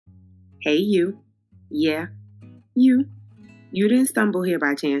Hey, you. Yeah, you. You didn't stumble here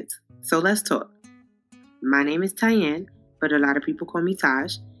by chance, so let's talk. My name is Tyanne, but a lot of people call me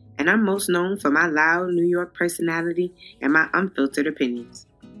Taj, and I'm most known for my loud New York personality and my unfiltered opinions.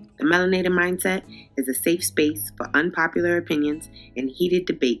 The Melanated Mindset is a safe space for unpopular opinions and heated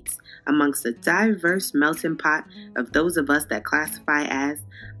debates amongst a diverse melting pot of those of us that classify as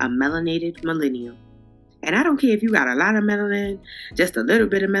a melanated millennial. And I don't care if you got a lot of melanin, just a little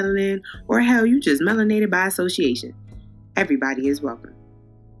bit of melanin, or hell, you just melanated by association. Everybody is welcome.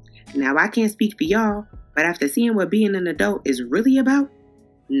 Now, I can't speak for y'all, but after seeing what being an adult is really about,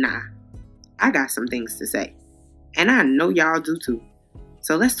 nah, I got some things to say. And I know y'all do too.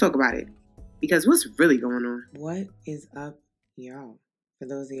 So let's talk about it. Because what's really going on? What is up, y'all? For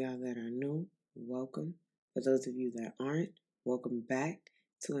those of y'all that are new, welcome. For those of you that aren't, welcome back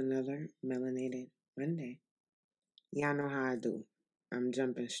to another Melanated Monday. Y'all know how I do. I'm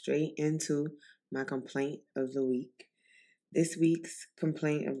jumping straight into my complaint of the week. This week's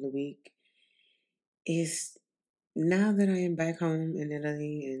complaint of the week is, now that I am back home in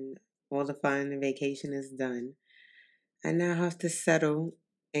Italy and all the fun and vacation is done, I now have to settle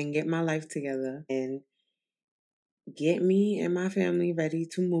and get my life together and get me and my family ready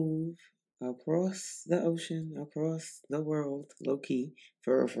to move across the ocean, across the world, low key,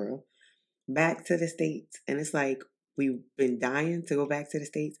 for real, back to the States. And it's like, we've been dying to go back to the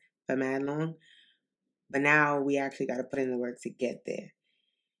States for mad long, but now we actually got to put in the work to get there.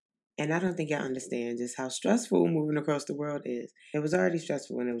 And I don't think y'all understand just how stressful moving across the world is. It was already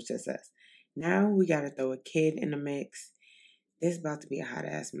stressful when it was just us. Now we got to throw a kid in the mix. It's about to be a hot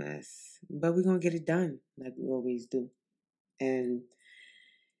ass mess, but we're going to get it done like we always do. And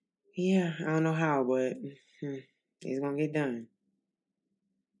yeah, I don't know how, but it's going to get done.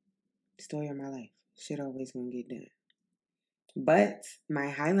 Story of my life. Shit always going to get done. But my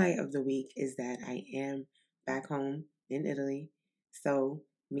highlight of the week is that I am back home in Italy. So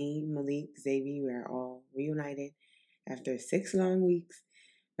me, Malik, Xavier, we are all reunited after 6 long weeks,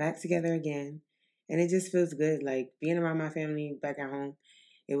 back together again. And it just feels good, like being around my family back at home.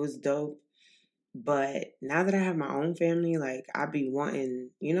 It was dope. But now that I have my own family, like I be wanting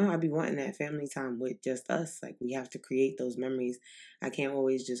that family time with just us. Like we have to create those memories. I can't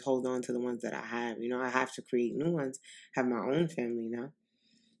always just hold on to the ones that I have. I have to create new ones, have my own family now.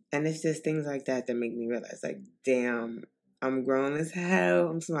 And it's just things like that that make me realize, like, damn, I'm grown as hell.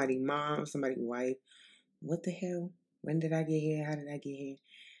 I'm somebody's mom, somebody's wife. What the hell? When did I get here? How did I get here?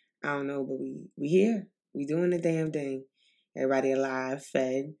 I don't know, but we here. We doing the damn thing. Everybody alive,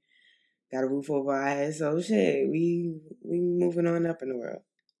 fed. Got a roof over our heads, so shit, we moving on up in the world.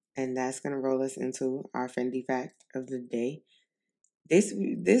 And that's gonna roll us into our Fendi fact of the day. This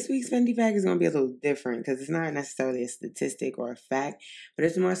week's Fendi fact is gonna be a little different because it's not necessarily a statistic or a fact, but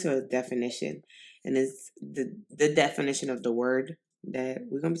it's more so a definition. And it's the definition of the word that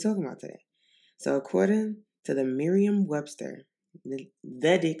we're gonna be talking about today. So according to the Merriam-Webster, the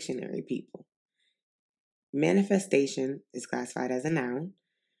dictionary, people, manifestation is classified as a noun.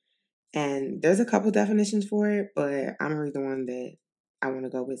 And there's a couple definitions for it, but I'm going to read the one that I want to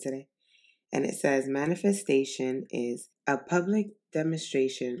go with today. And it says, manifestation is a public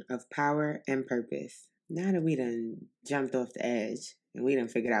demonstration of power and purpose. Now that we done jumped off the edge and we done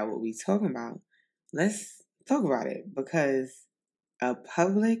figured out what we talking about, let's talk about it, because a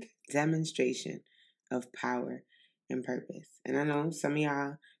public demonstration of power and purpose. And I know some of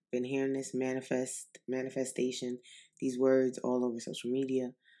y'all been hearing this manifestation, these words all over social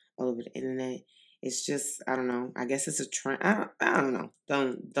media, all over the internet. It's just, I don't know. I guess it's a trend. I don't know.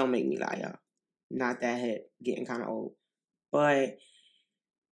 Don't make me lie, y'all. Not that hip. Getting kind of old. But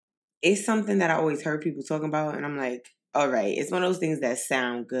it's something that I always heard people talking about, and I'm like, all right, it's one of those things that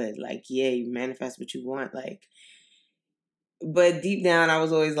sound good. Like, yeah, you manifest what you want, like. But deep down, I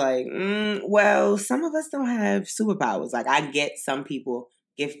was always like, well, some of us don't have superpowers. Like, I get some people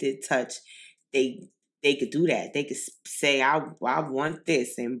gifted touch. They could do that. They could say, I want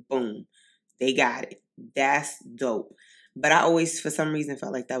this, and boom, they got it. That's dope. But I always, for some reason,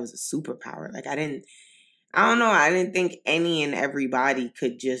 felt like that was a superpower. Like, I don't know. I didn't think any and everybody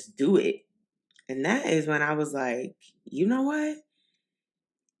could just do it. And that is when I was like, you know what?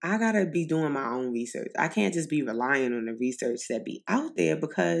 I gotta be doing my own research. I can't just be relying on the research that be out there,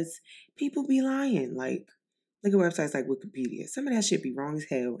 because people be lying. Like, look at websites like Wikipedia. Some of that shit be wrong as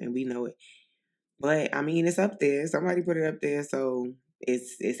hell, and we know it. But I mean, it's up there. Somebody put it up there, so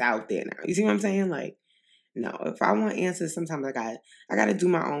it's out there now. You see what I'm saying? Like, no. If I want answers, sometimes I gotta do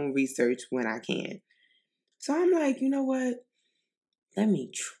my own research when I can. So I'm like, you know what? Let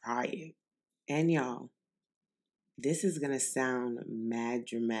me try it. And y'all, this is gonna sound mad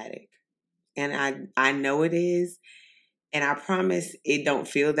dramatic, And I know it is. And I promise it don't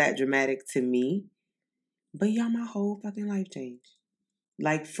feel that dramatic to me. But y'all, my whole fucking life changed.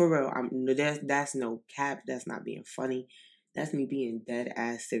 Like, for real. That's no cap. That's not being funny. That's me being dead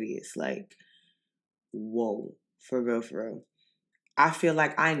ass serious. Like, whoa. For real, for real. I feel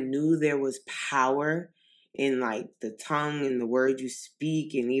like I knew there was power in, like, the tongue and the words you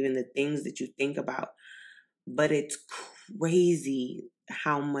speak and even the things that you think about. But it's crazy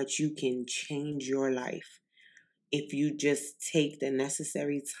how much you can change your life if you just take the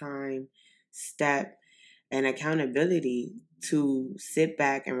necessary time, step, and accountability to sit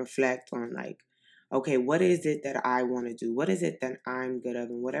back and reflect on, like, okay, what is it that I want to do? What is it that I'm good at?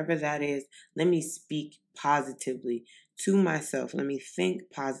 And whatever that is, let me speak positively to myself. Let me think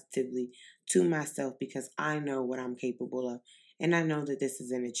positively to myself because I know what I'm capable of. And I know that this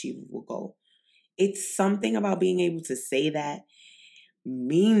is an achievable goal. It's something about being able to say that,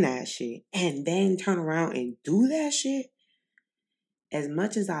 mean that shit, and then turn around and do that shit. As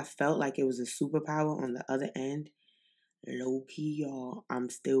much as I felt like it was a superpower on the other end, low key, y'all, I'm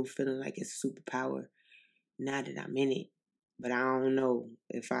still feeling like it's a superpower now that I'm in it. But I don't know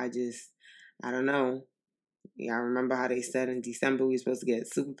if I don't know. Y'all remember how they said in December we were supposed to get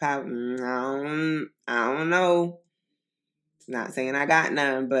superpower? I don't know. Not saying I got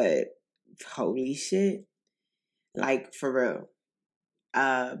none, but holy shit. Like, for real.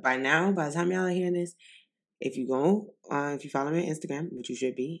 By now, by the time y'all are hearing this, if you follow me on Instagram, which you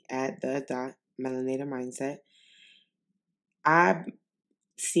should be, at @the.melanator mindset, I've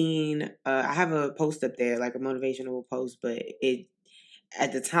seen, I have a post up there, like a motivational post, but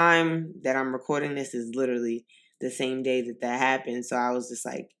at the time that I'm recording this is literally the same day that happened. So I was just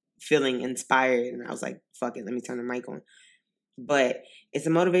like feeling inspired and I was like, fuck it, let me turn the mic on. But it's a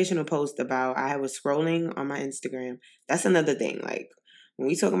motivational post about, I was scrolling on my Instagram. That's another thing. Like, when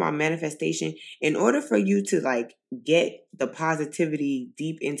we talk about manifestation, in order for you to like get the positivity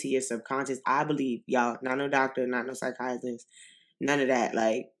deep into your subconscious, I believe, y'all, not no doctor, not no psychiatrist, none of that.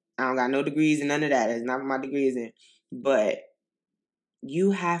 Like, I don't got no degrees and none of that. It's not what my degree is in. But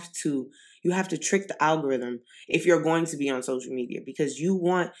you have to trick the algorithm if you're going to be on social media, because you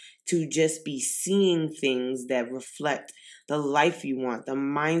want to just be seeing things that reflect the life you want, the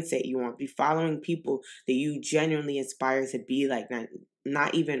mindset you want, be following people that you genuinely aspire to be like,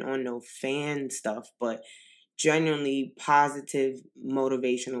 not even on no fan stuff, but genuinely positive,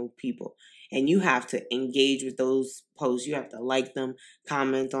 motivational people. And you have to engage with those posts. You have to like them,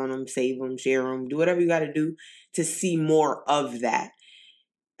 comment on them, save them, share them, do whatever you got to do to see more of that,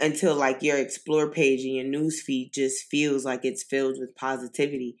 until like your explore page and your news feed just feels like it's filled with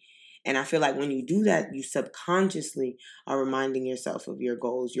positivity. And I feel like when you do that, you subconsciously are reminding yourself of your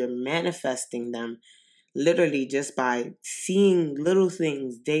goals. You're manifesting them literally just by seeing little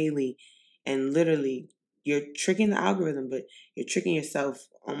things daily, and literally you're tricking the algorithm, but you're tricking yourself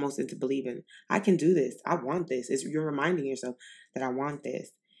almost into believing, I can do this. I want this. You're reminding yourself that I want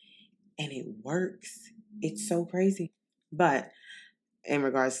this. And it works. It's so crazy. But in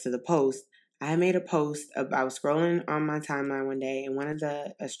regards to the post, I made a post I was scrolling on my timeline one day, and one of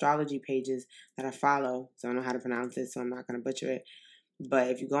the astrology pages that I follow, so I know how to pronounce it, so I'm not going to butcher it, but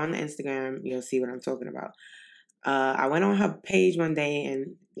if you go on the Instagram, you'll see what I'm talking about. I went on her page one day,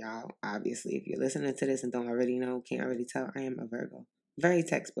 and y'all, obviously, if you're listening to this and don't already know, can't already tell, I am a Virgo. Very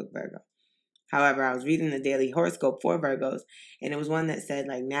textbook Virgo. However, I was reading the daily horoscope for Virgos, and it was one that said,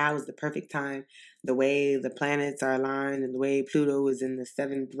 like, now is the perfect time, the way the planets are aligned and the way Pluto is in the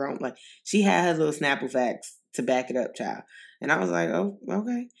 7th realm. Like, she had her little Snapple facts to back it up, child. And I was like, oh,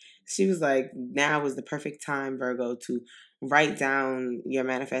 okay. She was like, now is the perfect time, Virgo, to write down your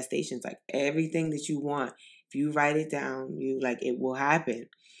manifestations. Like, everything that you want, if you write it down, it will happen.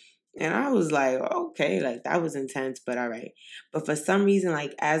 And I was like, okay, like that was intense, but all right. But for some reason,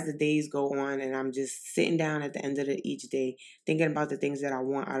 like as the days go on and I'm just sitting down at the end of each day, thinking about the things that I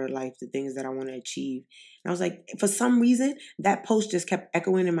want out of life, the things that I want to achieve. And I was like, for some reason, that post just kept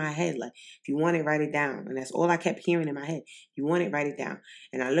echoing in my head. Like, if you want it, write it down. And that's all I kept hearing in my head. If you want it, write it down.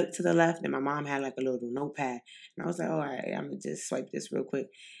 And I looked to the left and my mom had like a little notepad. And I was like, all right, I'm going to just swipe this real quick.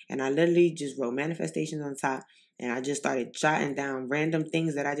 And I literally just wrote manifestations on top. And I just started jotting down random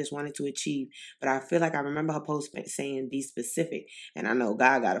things that I just wanted to achieve. But I feel like I remember her post saying, be specific. And I know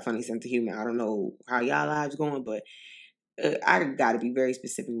God got a funny sense of humor. I don't know how y'all lives going, but I got to be very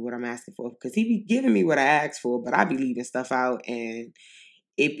specific with what I'm asking for. Because he be giving me what I asked for, but I be leaving stuff out. And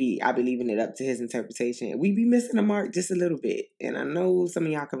I be leaving it up to his interpretation. We be missing the mark just a little bit. And I know some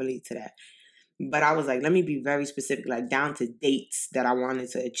of y'all can relate to that. But I was like, let me be very specific, like down to dates that I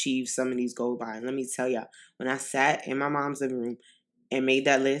wanted to achieve some of these goals by. And let me tell y'all, when I sat in my mom's living room and made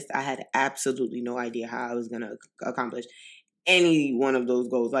that list, I had absolutely no idea how I was going to accomplish any one of those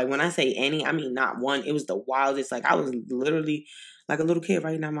goals. Like, when I say any, I mean not one. It was the wildest. Like, I was literally like a little kid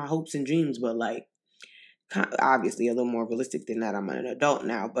writing down my hopes and dreams, but like, obviously a little more realistic than that. I'm an adult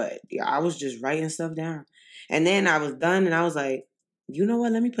now, but yeah, I was just writing stuff down. And then I was done, and I was like, you know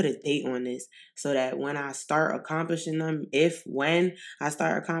what? Let me put a date on this so that when I start accomplishing them, when I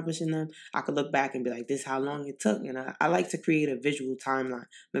start accomplishing them, I could look back and be like, this is how long it took. And I like to create a visual timeline.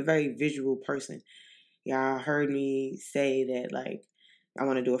 I'm a very visual person. Y'all heard me say that, like, I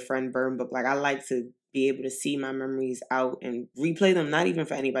want to do a friend burn book. Like, I like to be able to see my memories out and replay them, not even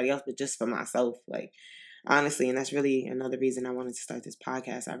for anybody else, but just for myself. Like, honestly, and that's really another reason I wanted to start this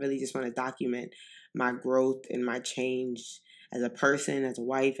podcast. I really just want to document my growth and my change as a person, as a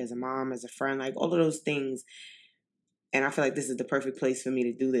wife, as a mom, as a friend, like all of those things. And I feel like this is the perfect place for me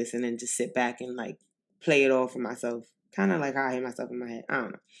to do this, and then just sit back and like play it all for myself. Kind of like how I hit myself in my head. I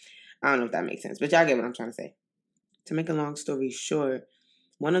don't know if that makes sense, but y'all get what I'm trying to say. To make a long story short,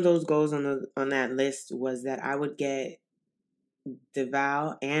 one of those goals on that list was that I would get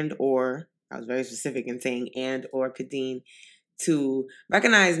DeVal or I was very specific in saying or Kadeen to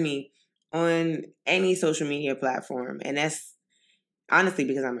recognize me on any social media platform. And that's honestly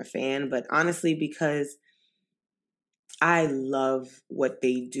because I'm a fan, but honestly because I love what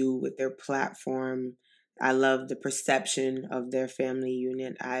they do with their platform. I love the perception of their family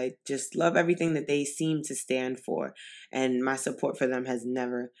unit. I just love everything that they seem to stand for. And my support for them has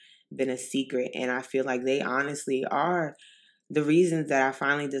never been a secret. And I feel like they honestly are the reasons that I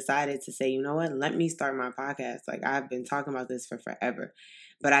finally decided to say, you know what, let me start my podcast. Like, I've been talking about this for forever,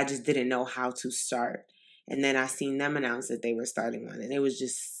 but I just didn't know how to start. And then I seen them announce that they were starting one, and it was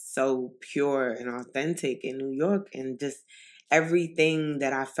just so pure and authentic in New York, and just everything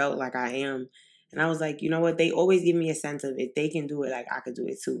that I felt like I am. And I was like, you know what, they always give me a sense of if they can do it, like I could do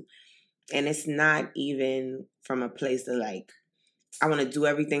it too. And it's not even from a place of like, I want to do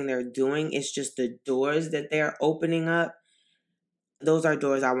everything they're doing. It's just the doors that they're opening up. Those are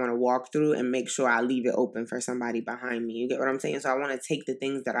doors I want to walk through and make sure I leave it open for somebody behind me. You get what I'm saying? So I want to take the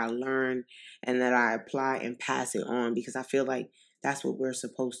things that I learn and that I apply and pass it on, because I feel like that's what we're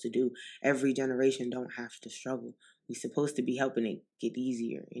supposed to do. Every generation don't have to struggle. We're supposed to be helping it get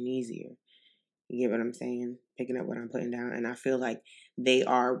easier and easier. You get what I'm saying? Picking up what I'm putting down. And I feel like they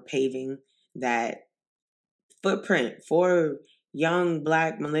are paving that footprint for young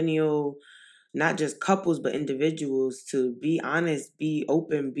Black millennial, not just couples, but individuals, to be honest, be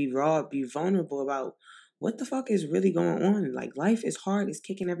open, be raw, be vulnerable about what the fuck is really going on. Like, life is hard. It's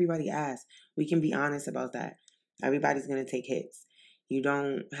kicking everybody's ass. We can be honest about that. Everybody's going to take hits. You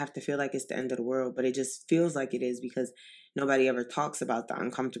don't have to feel like it's the end of the world, but it just feels like it is because nobody ever talks about the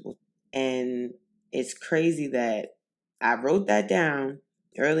uncomfortable. And it's crazy that I wrote that down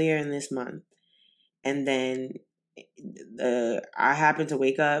earlier in this month. And then I happened to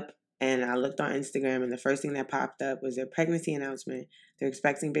wake up and I looked on Instagram, and the first thing that popped up was their pregnancy announcement. They're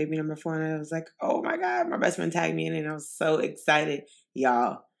expecting baby number 4, and I was like, oh my God, my best friend tagged me in it, and I was so excited.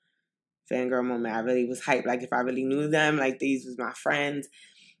 Y'all, fangirl moment. I really was hyped. Like, if I really knew them, like these was my friends.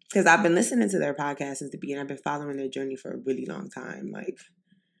 Because I've been listening to their podcast since the beginning. I've been following their journey for a really long time. Like,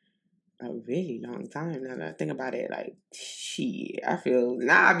 a really long time. Now that I think about it, like, shit,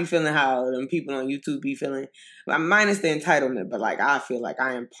 I be feeling how them people on YouTube be feeling. Well, minus the entitlement, but like, I feel like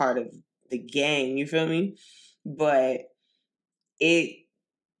I am part of the gang, you feel me? But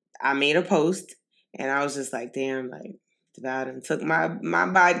I made a post, and I was just like, damn, like, I done took my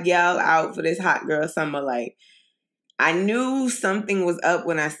body gal out for this hot girl summer. Like, I knew something was up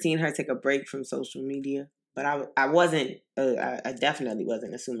when I seen her take a break from social media, but I wasn't, I definitely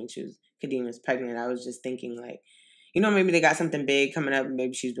wasn't assuming Kadeen was pregnant. I was just thinking like, you know, maybe they got something big coming up.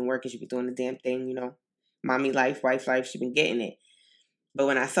 Maybe she's been working. She's been doing the damn thing, you know, mommy life, wife life. She's been getting it. But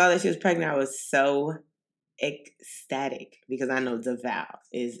when I saw that she was pregnant, I was so ecstatic, because I know DeVal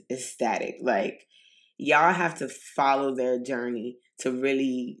is ecstatic. Like, y'all have to follow their journey to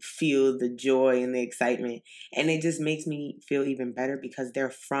really feel the joy and the excitement. And it just makes me feel even better because they're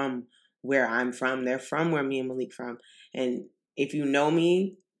from where I'm from. They're from where me and Malik from. And if you know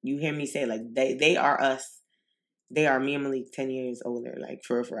me, you hear me say, like, they are us. They are me and Malik 10 years older. Like,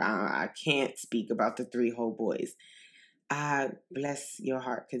 for I can't speak about the 3 whole boys. Bless your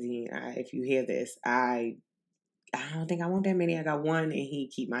heart, Kadeen. If you hear this, I don't think I want that many. I got 1, and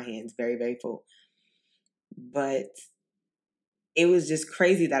he keep my hands very, very full. But it was just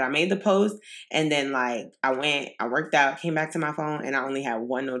crazy that I made the post, and then like I worked out, came back to my phone, and I only had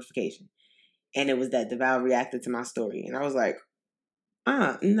 1 notification. And it was that DeVal reacted to my story. And I was like,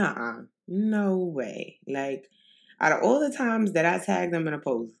 no way. Like, Out of all the times that I tagged him in a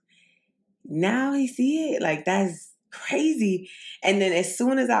post, now he see it. Like, that's crazy. And then as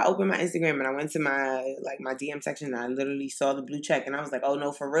soon as I opened my Instagram and I went to my DM section, I literally saw the blue check and I was like, oh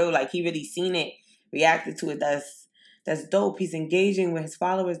no, for real. Like, he really seen it, reacted to it. That's dope. He's engaging with his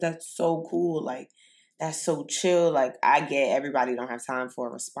followers. That's so cool. Like, that's so chill. Like, I get everybody don't have time for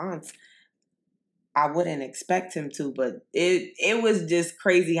a response. I wouldn't expect him to, but it was just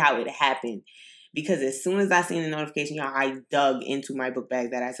crazy how it happened. Because as soon as I seen the notification, y'all, I dug into my book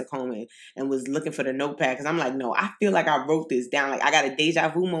bag that I took home and was looking for the notepad. Because I'm like, no, I feel like I wrote this down. Like, I got a deja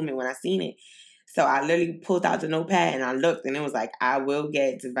vu moment when I seen it. So I literally pulled out the notepad and I looked and it was like, I will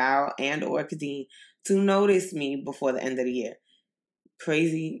get Deval and or Kadeen to notice me before the end of the year.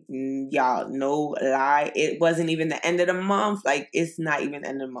 Crazy, y'all, no lie. It wasn't even the end of the month. Like, it's not even the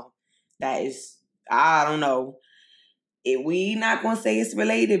end of the month. That is, I don't know. We not going to say it's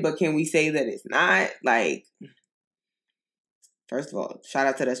related, but can we say that it's not? Like, first of all, shout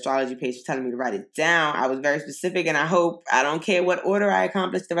out to the astrology page for telling me to write it down. I was very specific, and I don't care what order I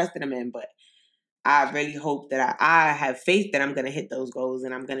accomplish the rest of them in, but I really hope that I have faith that I'm going to hit those goals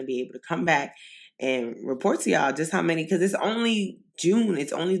and I'm going to be able to come back and report to y'all just how many, because it's only June.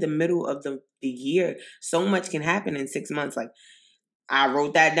 It's only the middle of the year. So much can happen in 6 months. Like, I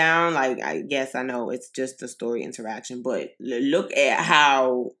wrote that down. Like, I guess I know it's just a story interaction, but look at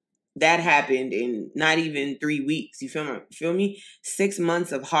how that happened in not even 3 weeks. You feel me? 6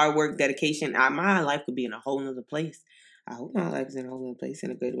 months of hard work, dedication. My life could be in a whole nother place. I hope my life is in a whole nother place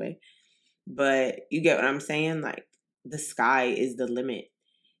in a good way. But you get what I'm saying? Like, the sky is the limit.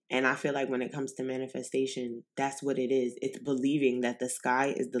 And I feel like when it comes to manifestation, that's what it is. It's believing that the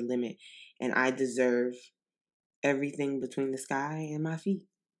sky is the limit. And I deserve everything between the sky and my feet.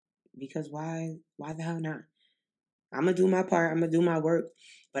 Because why the hell not? I'm going to do my part. I'm going to do my work.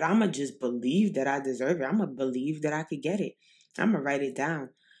 But I'm going to just believe that I deserve it. I'm going to believe that I could get it. I'm going to write it down.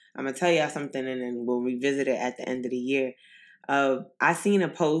 I'm going to tell y'all something and then we'll revisit it at the end of the year. I seen a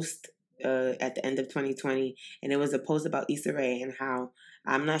post at the end of 2020, and it was a post about Issa Rae and how,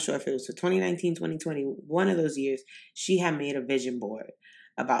 I'm not sure if it was for 2019, 2020, one of those years, she had made a vision board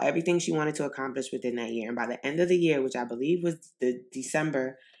about everything she wanted to accomplish within that year. And by the end of the year, which I believe was the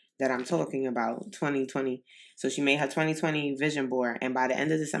December that I'm talking about, 2020, so she made her 2020 vision board, and by the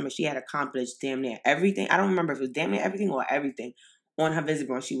end of December, she had accomplished damn near everything. I don't remember if it was damn near everything or everything on her vision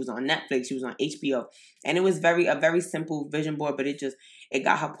board. She was on Netflix, she was on HBO, and it was a very simple vision board, but it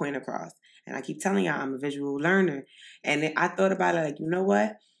got her point across. And I keep telling y'all, I'm a visual learner, and I thought about it like, you know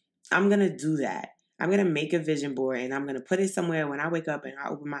what? I'm gonna do that. I'm going to make a vision board and I'm going to put it somewhere when I wake up and I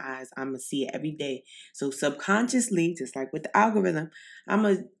open my eyes. I'm going to see it every day. So subconsciously, just like with the algorithm, I'm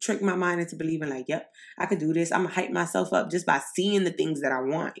going to trick my mind into believing like, yep, I could do this. I'm going to hype myself up just by seeing the things that I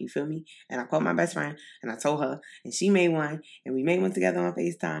want. You feel me? And I called my best friend and I told her and she made one and we made one together on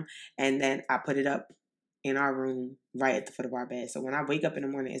FaceTime. And then I put it up in our room right at the foot of our bed. So when I wake up in the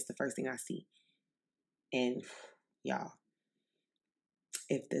morning, it's the first thing I see. And y'all,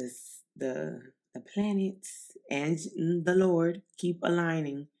 if the planets and the Lord keep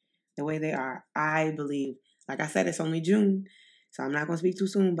aligning the way they are, I believe, like I said, it's only June, so I'm not going to speak too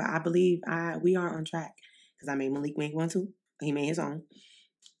soon, but I believe we are on track, because I made Malik make one too. He made his own,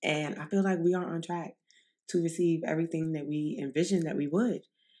 and I feel like we are on track to receive everything that we envisioned that we would,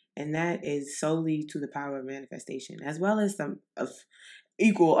 and that is solely to the power of manifestation, as well as some of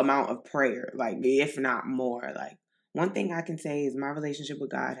equal amount of prayer, like if not more. Like, one thing I can say is my relationship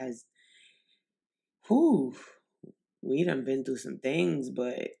with God has, we done been through some things,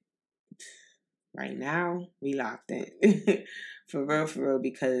 but right now we locked in. For real,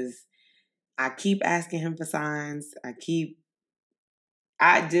 because I keep asking him for signs. I keep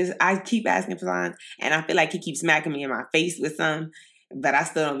asking for signs, and I feel like he keeps smacking me in my face with some, but I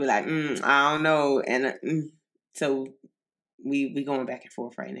still don't be like, I don't know. And so we going back and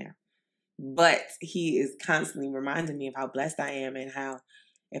forth right now. But he is constantly reminding me of how blessed I am and how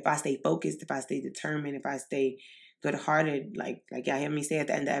if I stay focused, if I stay determined, if I stay good-hearted, like y'all hear me say at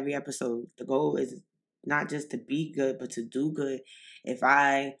the end of every episode, the goal is not just to be good, but to do good. If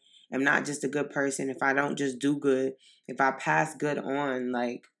I am not just a good person, if I don't just do good, if I pass good on,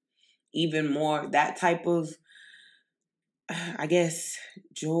 like, even more, that type of, I guess,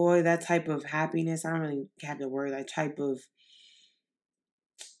 joy, that type of happiness, I don't really have the word, that type of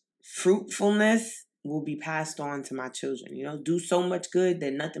fruitfulness will be passed on to my children. Do so much good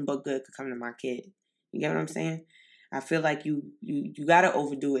that nothing but good could come to my kid. You get what I'm saying? I feel like you gotta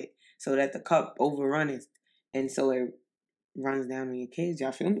overdo it so that the cup overrunneth, and so it runs down on your kids.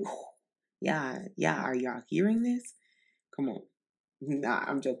 Y'all feel me? Yeah. Are y'all hearing this? Come on. Nah,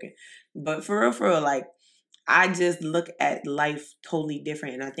 I'm joking. But for real, like, I just look at life totally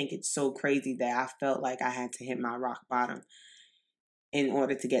different. And I think it's so crazy that I felt like I had to hit my rock bottom in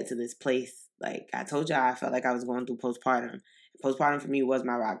order to get to this place. Like I told y'all, I felt like I was going through postpartum. Postpartum for me was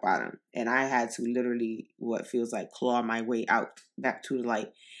my rock bottom. And I had to literally, what feels like, claw my way out back to the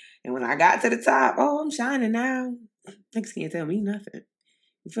light. And when I got to the top, oh, I'm shining now. Niggas can't tell me nothing.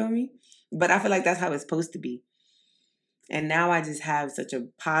 You feel me? But I feel like that's how it's supposed to be. And now I just have such a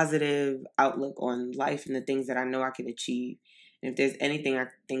positive outlook on life and the things that I know I can achieve. And if there's anything I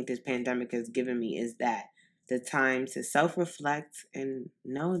think this pandemic has given me, is that the time to self-reflect and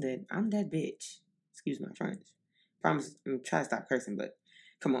know that I'm that bitch. Excuse my French. Promise, I'm trying to stop cursing, but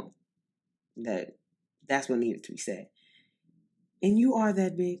come on. That's what needed to be said. And you are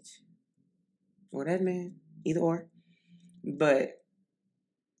that bitch. Or that man. Either or. But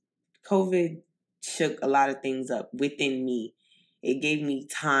COVID shook a lot of things up within me. It gave me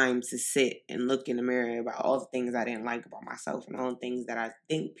time to sit and look in the mirror about all the things I didn't like about myself and all the things that I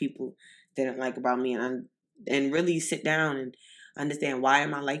think people didn't like about me, and really sit down and understand, why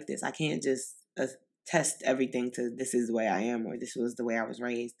am I like this? I can't just test everything to this is the way I am or this was the way I was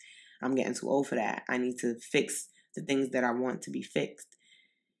raised. I'm getting too old for that. I need to fix the things that I want to be fixed.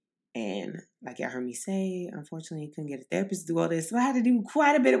 And like y'all heard me say, unfortunately, I couldn't get a therapist to do all this. So I had to do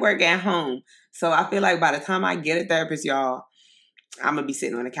quite a bit of work at home. So I feel like by the time I get a therapist, y'all, I'm going to be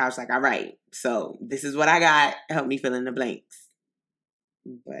sitting on the couch like, all right, so this is what I got. Help me fill in the blanks.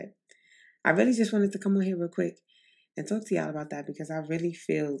 But I really just wanted to come on here real quick and talk to y'all about that, because I really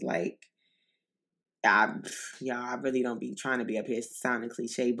feel like, I really don't be trying to be up here sounding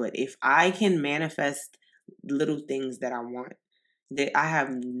cliche, but if I can manifest little things that I want, that I have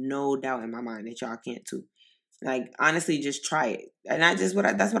no doubt in my mind that y'all can't too. Like, honestly, just try it. And that's what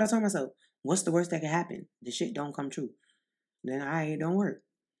I told myself. What's the worst that can happen? The shit don't come true. Then it don't work.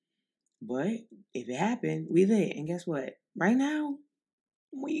 But if it happened, we lit. And guess what? Right now,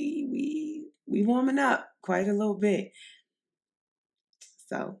 we warming up quite a little bit.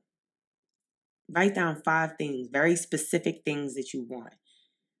 So write down 5 things, very specific things that you want,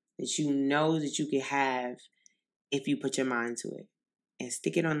 that you know that you can have if you put your mind to it. And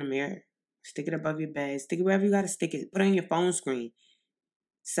stick it on the mirror. Stick it above your bed. Stick it wherever you got to stick it. Put it on your phone screen.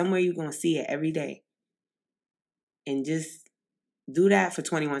 Somewhere you're going to see it every day. And just do that for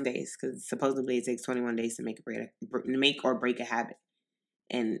 21 days. Because supposedly it takes 21 days to make or break a habit.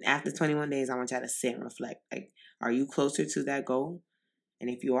 And after 21 days, I want y'all to sit and reflect. Like, are you closer to that goal?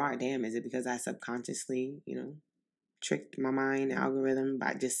 And if you are, damn, is it because I subconsciously, tricked my mind algorithm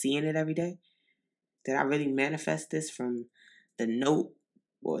by just seeing it every day? Did I really manifest this from the note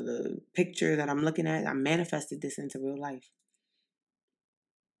or the picture that I'm looking at? I manifested this into real life.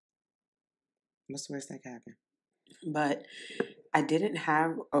 What's the worst that could happen? But I didn't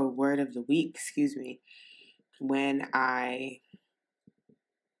have a word of the week, when I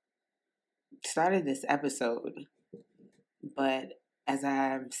started this episode. But as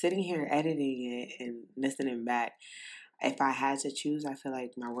I'm sitting here editing it and listening back, if I had to choose, I feel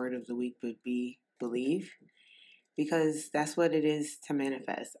like my word of the week would be believe. Because that's what it is to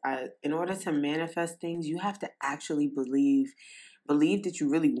manifest. In order to manifest things, you have to actually believe that you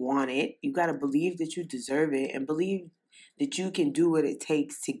really want it. You got to believe that you deserve it, and believe that you can do what it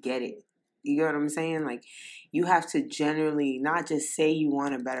takes to get it. You get what I'm saying? Like, you have to generally not just say you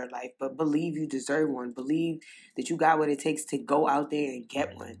want a better life, but believe you deserve one. Believe that you got what it takes to go out there and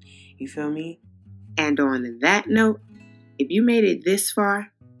get one. You feel me? And on that note, if you made it this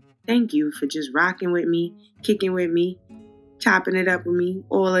far, thank you for just rocking with me, kicking with me, chopping it up with me,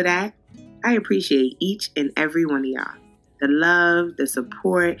 all of that. I appreciate each and every one of y'all. The love, the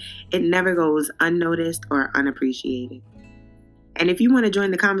support, it never goes unnoticed or unappreciated. And if you want to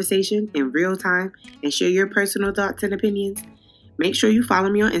join the conversation in real time and share your personal thoughts and opinions, make sure you follow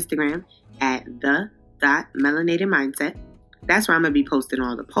me on Instagram at the.melanatedmindset. That's where I'm going to be posting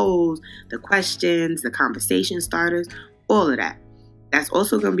all the polls, the questions, the conversation starters, all of that. That's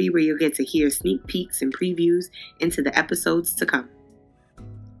also going to be where you'll get to hear sneak peeks and previews into the episodes to come.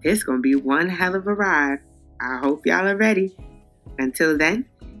 It's going to be one hell of a ride. I hope y'all are ready. Until then,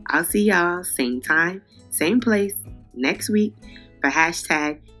 I'll see y'all same time, same place, next week for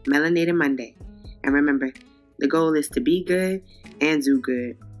 #Melanated Monday. And remember, the goal is to be good and do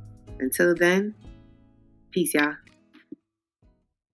good. Until then, peace, y'all.